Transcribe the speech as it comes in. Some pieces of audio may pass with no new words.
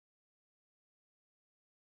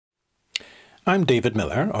I'm David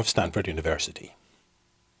Miller of Stanford University.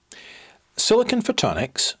 Silicon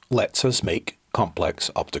photonics lets us make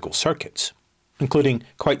complex optical circuits, including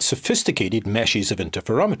quite sophisticated meshes of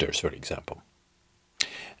interferometers, for example.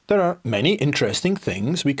 There are many interesting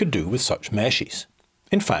things we could do with such meshes.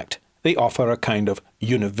 In fact, they offer a kind of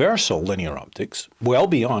universal linear optics well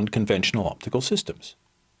beyond conventional optical systems.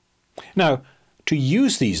 Now, to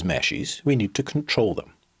use these meshes, we need to control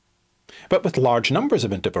them. But with large numbers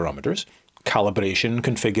of interferometers, calibration,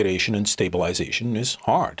 configuration, and stabilization is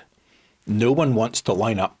hard. No one wants to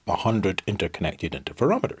line up 100 interconnected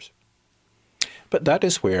interferometers. But that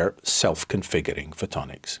is where self-configuring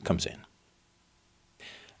photonics comes in.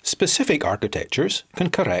 Specific architectures can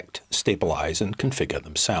correct, stabilize, and configure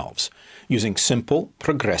themselves using simple,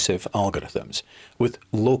 progressive algorithms with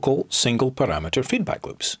local single-parameter feedback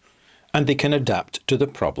loops, and they can adapt to the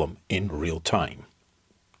problem in real time.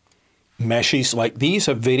 Meshes like these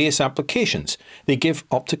have various applications. They give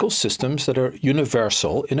optical systems that are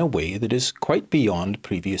universal in a way that is quite beyond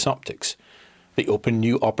previous optics. They open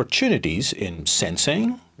new opportunities in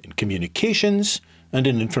sensing, in communications, and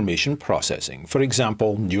in information processing. For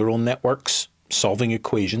example, neural networks, solving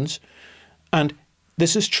equations, and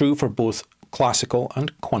this is true for both classical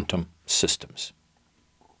and quantum systems.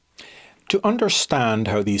 To understand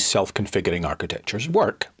how these self-configuring architectures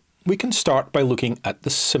work, we can start by looking at the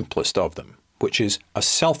simplest of them, which is a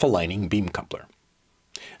self-aligning beam coupler.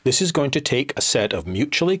 This is going to take a set of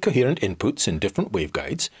mutually coherent inputs in different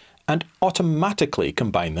waveguides and automatically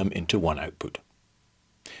combine them into one output.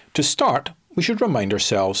 To start, we should remind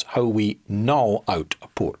ourselves how we null out a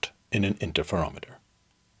port in an interferometer.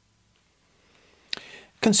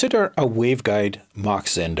 Consider a waveguide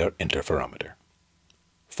Mach-Zehnder interferometer,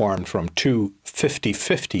 formed from two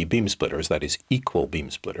 50-50 beam splitters, that is, equal beam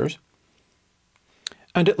splitters,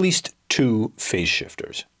 and at least two phase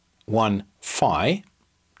shifters, one phi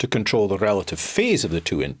to control the relative phase of the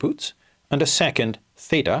two inputs, and a second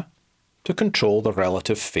theta to control the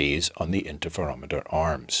relative phase on the interferometer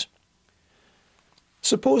arms.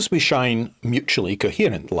 Suppose we shine mutually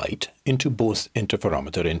coherent light into both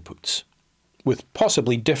interferometer inputs, with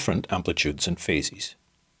possibly different amplitudes and phases.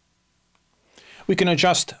 We can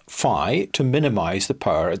adjust phi to minimize the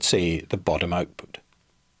power at, say, the bottom output.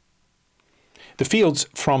 The fields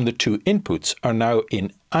from the two inputs are now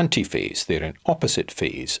in antiphase, they're in opposite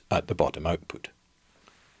phase at the bottom output.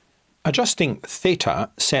 Adjusting theta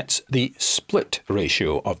sets the split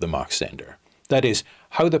ratio of the Mach-Zehnder, that is,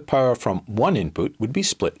 how the power from one input would be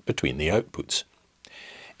split between the outputs.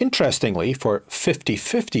 Interestingly, for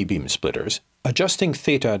 50-50 beam splitters, adjusting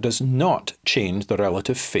theta does not change the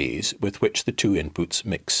relative phase with which the two inputs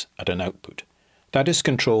mix at an output. That is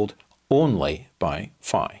controlled only by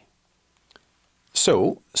phi.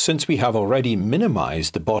 So, since we have already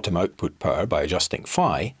minimized the bottom output power by adjusting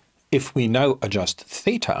phi, if we now adjust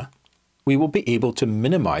theta, we will be able to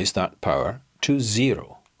minimize that power to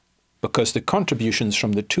 0, because the contributions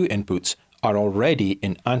from the two inputs are already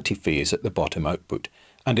in antiphase at the bottom output,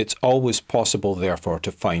 and it's always possible, therefore,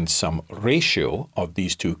 to find some ratio of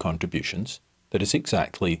these two contributions that is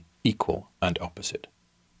exactly equal and opposite.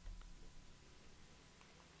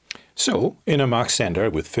 So, in a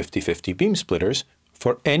Mach-Zehnder with 50-50 beam splitters,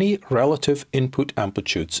 for any relative input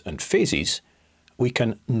amplitudes and phases, we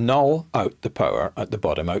can null out the power at the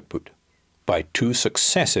bottom output by two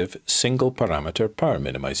successive single-parameter power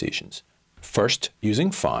minimizations, first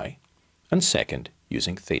using phi and second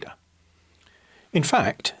using theta. In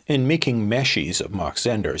fact, in making meshes of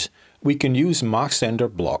Mach-Zehenders, we can use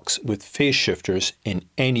Mach-Zehnder blocks with phase shifters in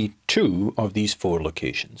any two of these four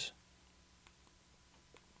locations,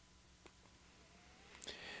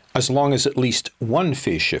 as long as at least one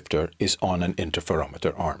phase shifter is on an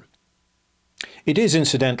interferometer arm. It is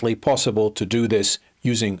incidentally possible to do this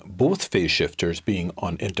using both phase shifters being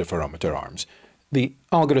on interferometer arms. The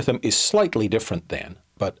algorithm is slightly different then,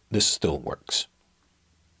 but this still works.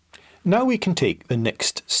 Now we can take the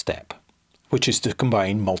next step, which is to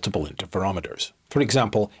combine multiple interferometers, for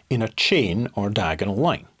example, in a chain or diagonal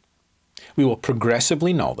line. We will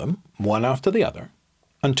progressively null them, one after the other,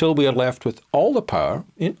 until we are left with all the power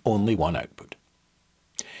in only one output.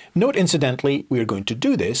 Note, incidentally, we are going to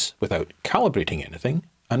do this without calibrating anything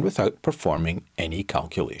and without performing any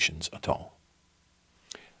calculations at all.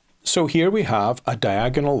 So here we have a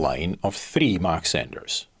diagonal line of three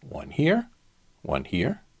Mach-Zehenders, one here,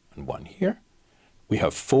 and one here. We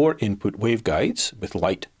have four input waveguides with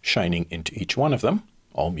light shining into each one of them,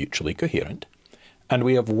 all mutually coherent, and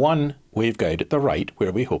we have one waveguide at the right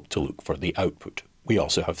where we hope to look for the output. We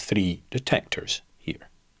also have three detectors here.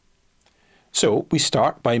 So we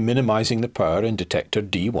start by minimizing the power in detector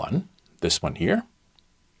D1, this one here,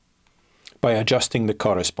 by adjusting the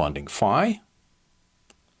corresponding phi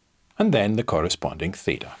and then the corresponding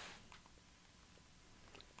theta.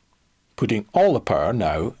 Putting all the power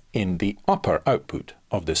now in the upper output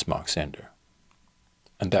of this Mach-Zehnder.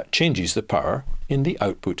 And that changes the power in the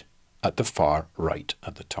output at the far right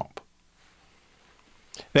at the top.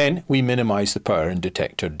 Then we minimize the power in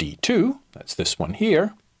detector D2, that's this one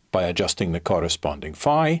here, by adjusting the corresponding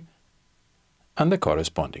phi and the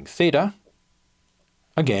corresponding theta,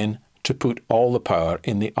 again to put all the power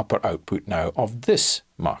in the upper output now of this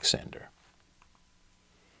Mach-Zehnder,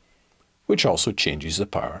 which also changes the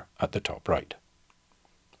power at the top right.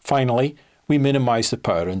 Finally, we minimize the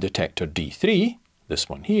power in detector D3, this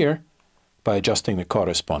one here, by adjusting the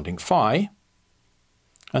corresponding phi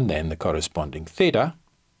and then the corresponding theta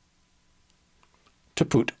to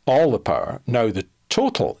put all the power, now the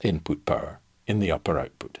total input power, in the upper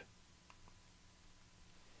output.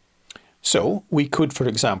 So we could, for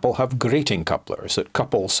example, have grating couplers that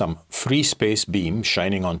couple some free space beam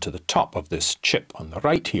shining onto the top of this chip on the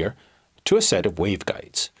right here to a set of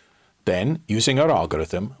waveguides. Then, using our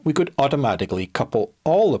algorithm, we could automatically couple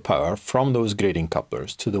all the power from those grating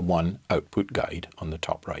couplers to the one output guide on the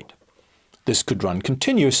top right. This could run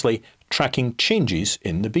continuously, tracking changes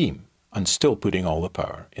in the beam and still putting all the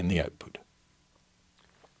power in the output.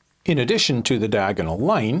 In addition to the diagonal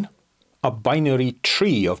line, a binary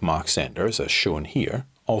tree of Mach-Zehnders, as shown here,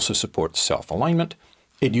 also supports self-alignment.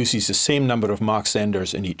 It uses the same number of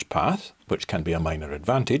Mach-Zehnders in each path, which can be a minor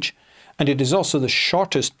advantage, and it is also the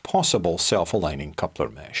shortest possible self-aligning coupler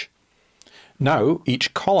mesh. Now,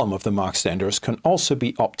 each column of the Mach-Zehnders can also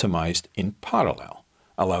be optimized in parallel,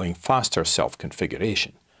 allowing faster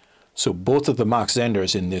self-configuration. So both of the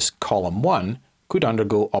Mach-Zehnders in this column 1 could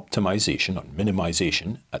undergo optimization or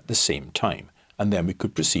minimization at the same time, and then we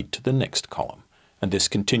could proceed to the next column. And this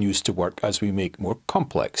continues to work as we make more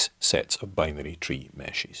complex sets of binary tree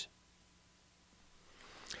meshes.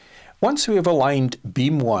 Once we have aligned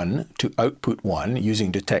beam 1 to output 1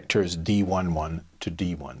 using detectors D11 to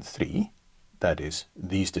D13, that is,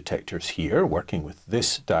 these detectors here working with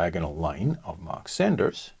this diagonal line of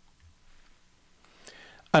Mach-Zehnders,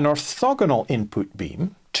 an orthogonal input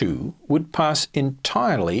beam, 2, would pass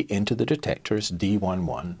entirely into the detectors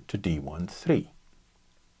D11 to D13.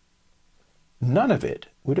 None of it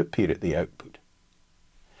would appear at the output.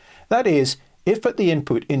 That is, if at the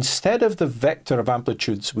input, instead of the vector of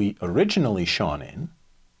amplitudes we originally shone in,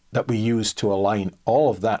 that we used to align all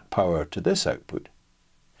of that power to this output,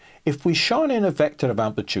 if we shone in a vector of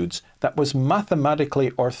amplitudes that was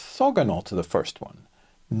mathematically orthogonal to the first one,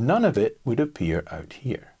 none of it would appear out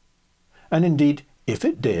here. And indeed, if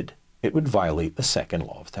it did, it would violate the second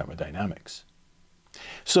law of thermodynamics.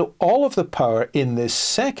 So all of the power in this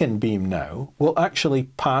second beam now will actually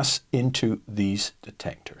pass into these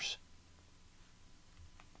detectors.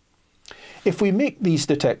 If we make these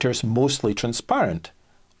detectors mostly transparent,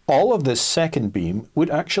 all of this second beam would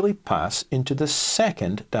actually pass into the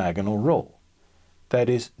second diagonal row. That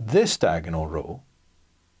is, this diagonal row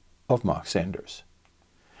of Mach-Zehnders,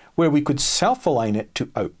 where we could self-align it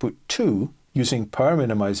to output 2 using power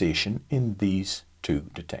minimization in these two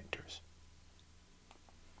detectors.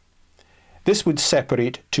 This would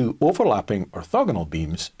separate two overlapping orthogonal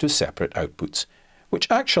beams to separate outputs, which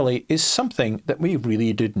actually is something that we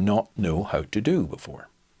really did not know how to do before.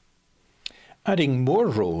 Adding more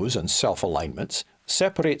rows and self-alignments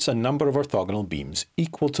separates a number of orthogonal beams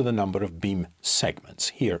equal to the number of beam segments,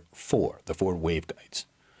 here 4, the 4 waveguides.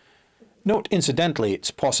 Note, incidentally,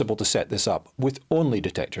 it's possible to set this up with only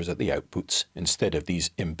detectors at the outputs instead of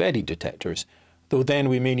these embedded detectors, though then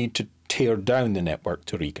we may need to tear down the network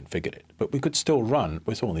to reconfigure it. But we could still run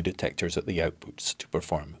with only detectors at the outputs to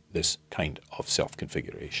perform this kind of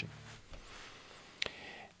self-configuration.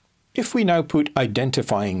 If we now put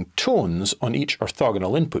identifying tones on each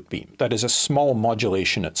orthogonal input beam, that is a small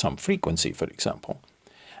modulation at some frequency, for example,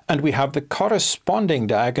 and we have the corresponding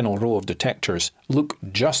diagonal row of detectors look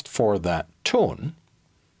just for that tone,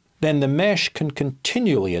 then the mesh can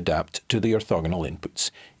continually adapt to the orthogonal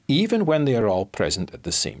inputs, even when they are all present at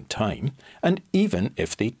the same time, and even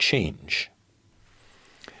if they change.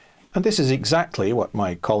 And this is exactly what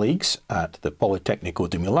my colleagues at the Politecnico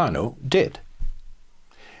di Milano did.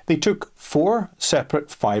 They took 4 separate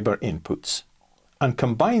fiber inputs and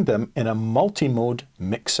combined them in a multimode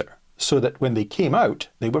mixer, so that when they came out,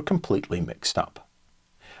 they were completely mixed up.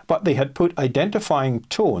 But they had put identifying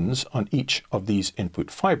tones on each of these input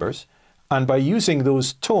fibers, and by using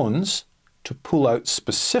those tones to pull out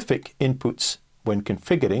specific inputs when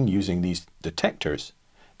configuring using these detectors,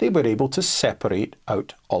 they were able to separate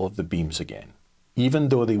out all of the beams again. even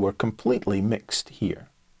though they were completely mixed here.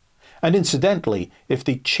 And incidentally, if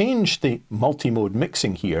they changed the multimode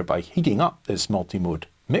mixing here by heating up this multimode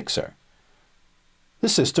mixer, the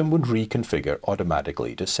system would reconfigure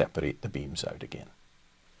automatically to separate the beams out again.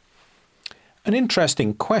 An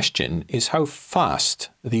interesting question is how fast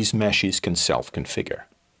these meshes can self-configure.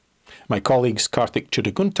 My colleagues Karthik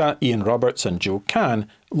Chudagunta, Ian Roberts and Joe Kahn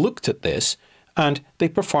looked at this, and they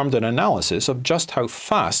performed an analysis of just how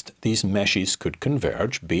fast these meshes could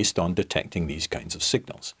converge based on detecting these kinds of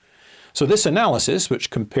signals. So this analysis, which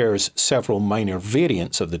compares several minor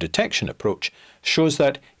variants of the detection approach, shows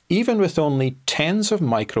that even with only tens of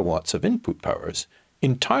microwatts of input powers,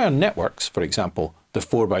 entire networks, for example, the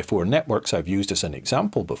 4x4 networks I've used as an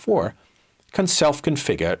example before, can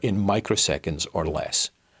self-configure in microseconds or less.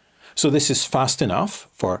 So this is fast enough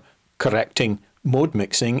for correcting mode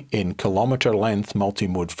mixing in kilometre-length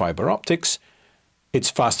multimode fibre optics, it's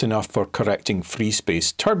fast enough for correcting free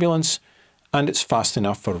space turbulence, and it's fast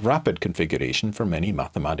enough for rapid configuration for many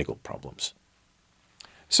mathematical problems.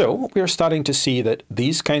 So we are starting to see that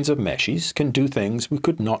these kinds of meshes can do things we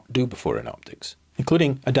could not do before in optics,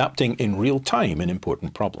 including adapting in real time in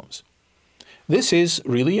important problems. This is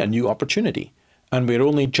really a new opportunity, and we're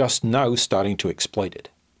only just now starting to exploit it.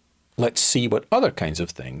 Let's see what other kinds of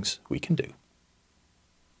things we can do.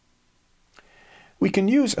 We can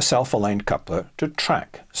use a self-aligned coupler to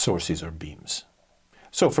track sources or beams.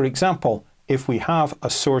 So for example, if we have a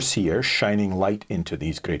source here shining light into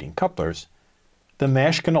these grating couplers, the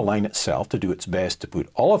mesh can align itself to do its best to put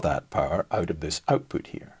all of that power out of this output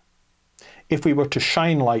here. If we were to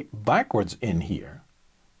shine light backwards in here,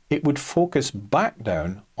 it would focus back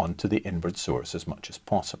down onto the inward source as much as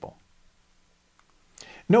possible.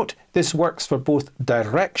 Note, this works for both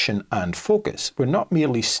direction and focus. We're not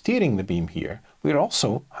merely steering the beam here, we're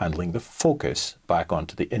also handling the focus back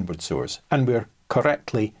onto the inward source, and we're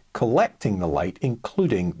correctly collecting the light,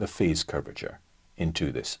 including the phase curvature,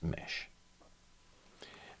 into this mesh.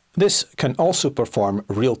 This can also perform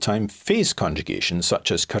real-time phase conjugation,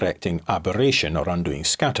 such as correcting aberration or undoing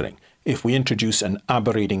scattering. If we introduce an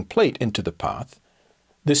aberrating plate into the path,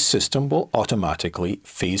 this system will automatically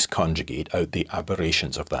phase conjugate out the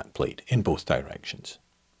aberrations of that plate in both directions.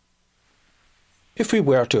 If we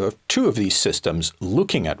were to have two of these systems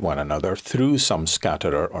looking at one another through some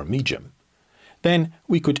scatterer or medium, then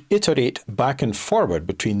we could iterate back and forward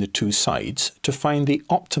between the two sides to find the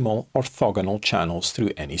optimal orthogonal channels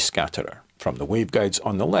through any scatterer, from the waveguides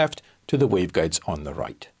on the left to the waveguides on the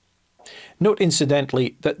right. Note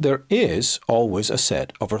incidentally that there is always a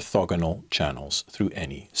set of orthogonal channels through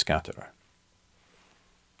any scatterer.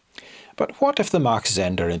 But what if the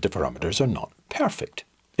Mach-Zehnder interferometers are not perfect?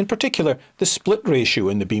 In particular, the split ratio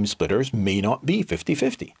in the beam splitters may not be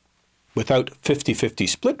 50-50. Without 50-50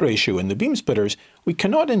 split ratio in the beam splitters, we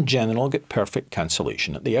cannot in general get perfect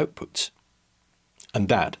cancellation at the outputs. And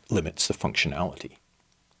that limits the functionality.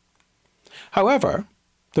 However,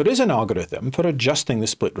 there is an algorithm for adjusting the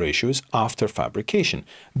split ratios after fabrication,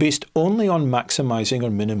 based only on maximizing or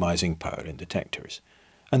minimizing power in detectors.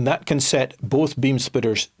 And that can set both beam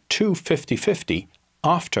splitters to 50-50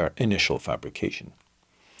 after initial fabrication.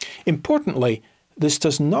 Importantly, this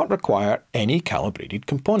does not require any calibrated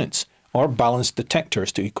components or balanced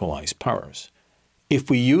detectors to equalize powers. If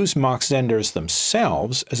we use Mach-Zehders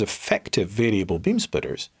themselves as effective variable beam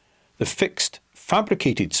splitters, the fixed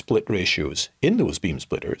fabricated split ratios in those beam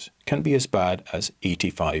splitters can be as bad as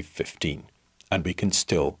 85-15, and we can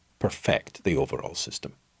still perfect the overall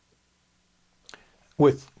system.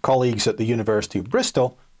 With colleagues at the University of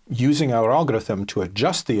Bristol, using our algorithm to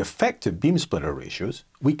adjust the effective beam splitter ratios,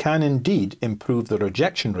 we can indeed improve the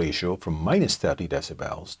rejection ratio from minus 30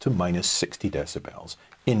 decibels to minus 60 decibels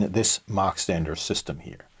in this Mach-Zehnder system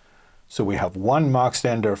here. So we have one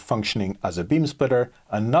Mach-Zehnder functioning as a beam splitter,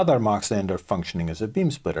 another Mach-Zehnder functioning as a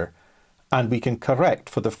beam splitter, and we can correct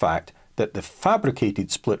for the fact that the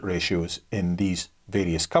fabricated split ratios in these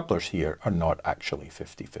various couplers here are not actually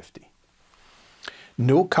 50-50.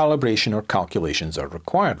 No calibration or calculations are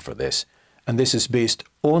required for this, and this is based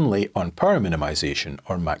only on power minimization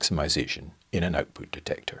or maximization in an output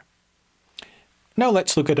detector. Now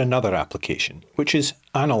let's look at another application, which is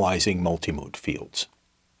analyzing multimode fields.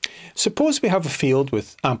 Suppose we have a field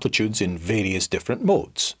with amplitudes in various different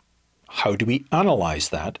modes. How do we analyze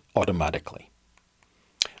that automatically?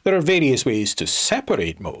 There are various ways to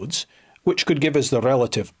separate modes, which could give us the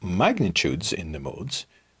relative magnitudes in the modes,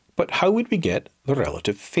 but how would we get the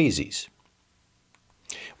relative phases?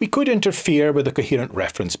 We could interfere with a coherent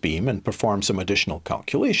reference beam and perform some additional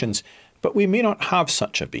calculations, but we may not have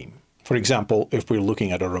such a beam. For example, if we're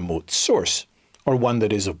looking at a remote source, or one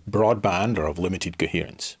that is of broadband or of limited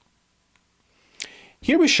coherence.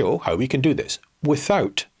 Here we show how we can do this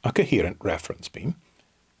without a coherent reference beam.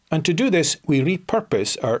 And to do this, we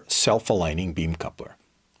repurpose our self-aligning beam coupler,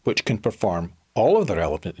 which can perform all of the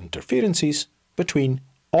relevant interferences between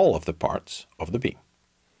all of the parts of the beam.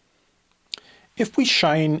 If we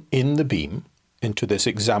shine in the beam into this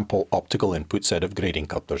example optical input set of grating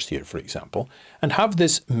couplers here, for example, and have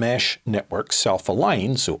this mesh network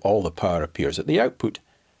self-aligned so all the power appears at the output,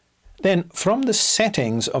 then from the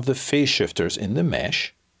settings of the phase shifters in the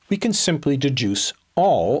mesh, we can simply deduce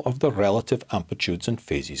all of the relative amplitudes and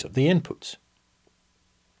phases of the inputs.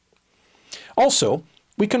 Also,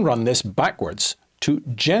 we can run this backwards to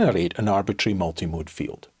generate an arbitrary multimode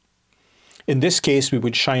field. In this case, we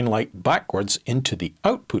would shine light backwards into the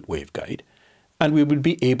output waveguide, and we would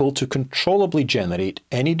be able to controllably generate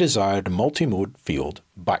any desired multimode field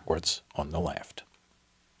backwards on the left.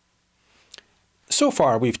 So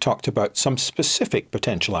far, we've talked about some specific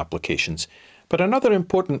potential applications, but another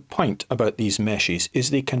important point about these meshes is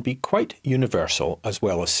they can be quite universal as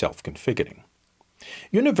well as self-configuring.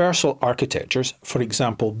 Universal architectures, for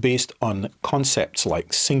example, based on concepts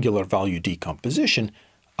like singular value decomposition,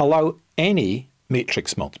 allow any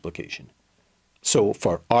matrix multiplication. So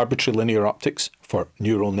for arbitrary linear optics, for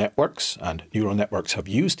neural networks, and neural networks have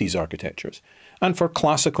used these architectures, and for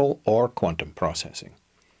classical or quantum processing.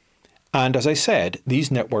 And as I said,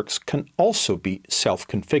 these networks can also be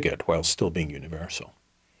self-configured while still being universal.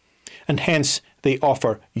 And hence, they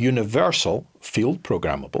offer universal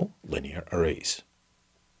field-programmable linear arrays.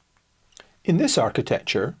 In this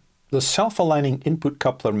architecture, the self-aligning input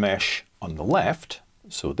coupler mesh on the left,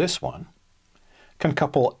 so this one, can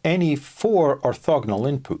couple any 4 orthogonal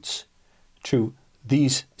inputs to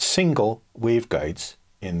these single waveguides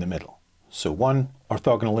in the middle. So one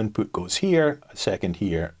orthogonal input goes here, a second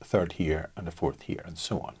here, a third here, and a fourth here, and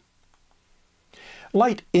so on.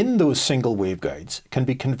 Light in those single waveguides can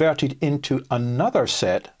be converted into another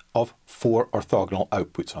set of 4 orthogonal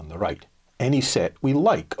outputs on the right, any set we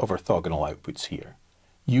like of orthogonal outputs here,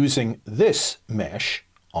 using this mesh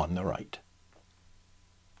on the right.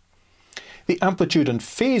 The amplitude and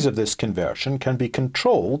phase of this conversion can be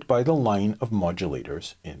controlled by the line of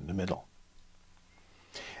modulators in the middle.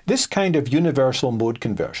 This kind of universal mode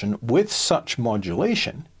conversion with such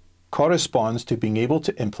modulation corresponds to being able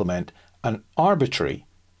to implement an arbitrary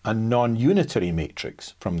and non-unitary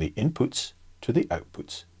matrix from the inputs to the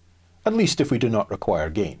outputs, at least if we do not require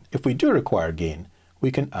gain. If we do require gain,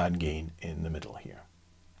 we can add gain in the middle here.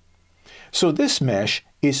 So this mesh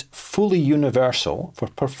is fully universal for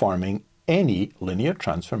performing any linear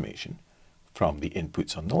transformation from the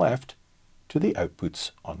inputs on the left to the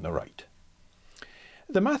outputs on the right.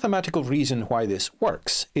 The mathematical reason why this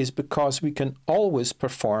works is because we can always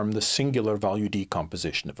perform the singular value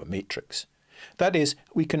decomposition of a matrix. That is,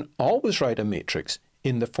 we can always write a matrix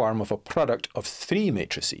in the form of a product of 3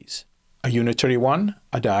 matrices, a unitary one,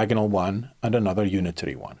 a diagonal one, and another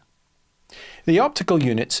unitary one. The optical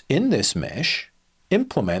units in this mesh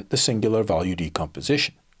implement the singular value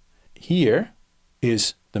decomposition. Here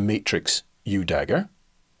is the matrix U dagger,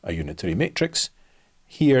 a unitary matrix.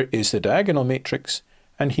 Here is the diagonal matrix,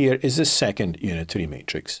 and here is the second unitary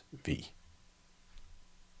matrix, V.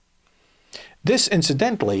 This,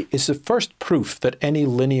 incidentally, is the first proof that any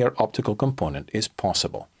linear optical component is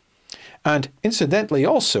possible. And incidentally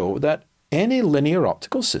also that any linear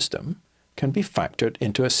optical system can be factored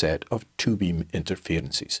into a set of 2-beam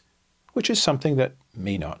interferences, which is something that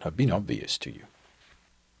may not have been obvious to you.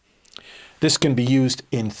 This can be used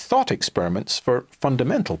in thought experiments for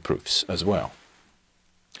fundamental proofs as well.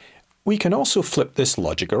 We can also flip this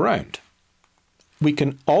logic around. We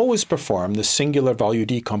can always perform the singular value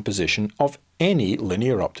decomposition of any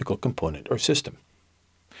linear optical component or system.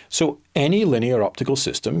 So any linear optical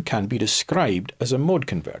system can be described as a mode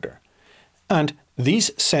converter. And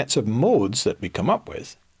these sets of modes that we come up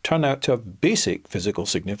with turn out to have basic physical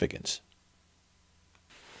significance.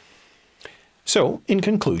 So, in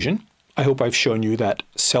conclusion, I hope I've shown you that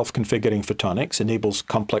self-configuring photonics enables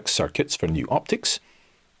complex circuits for new optics.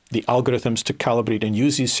 The algorithms to calibrate and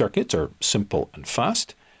use these circuits are simple and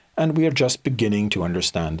fast, and we are just beginning to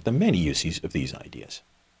understand the many uses of these ideas.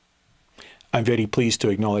 I'm very pleased to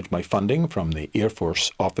acknowledge my funding from the Air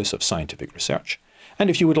Force Office of Scientific Research, and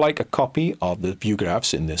if you would like a copy of the view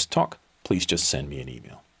graphs in this talk, please just send me an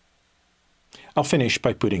email. I'll finish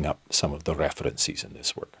by putting up some of the references in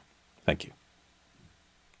this work. Thank you.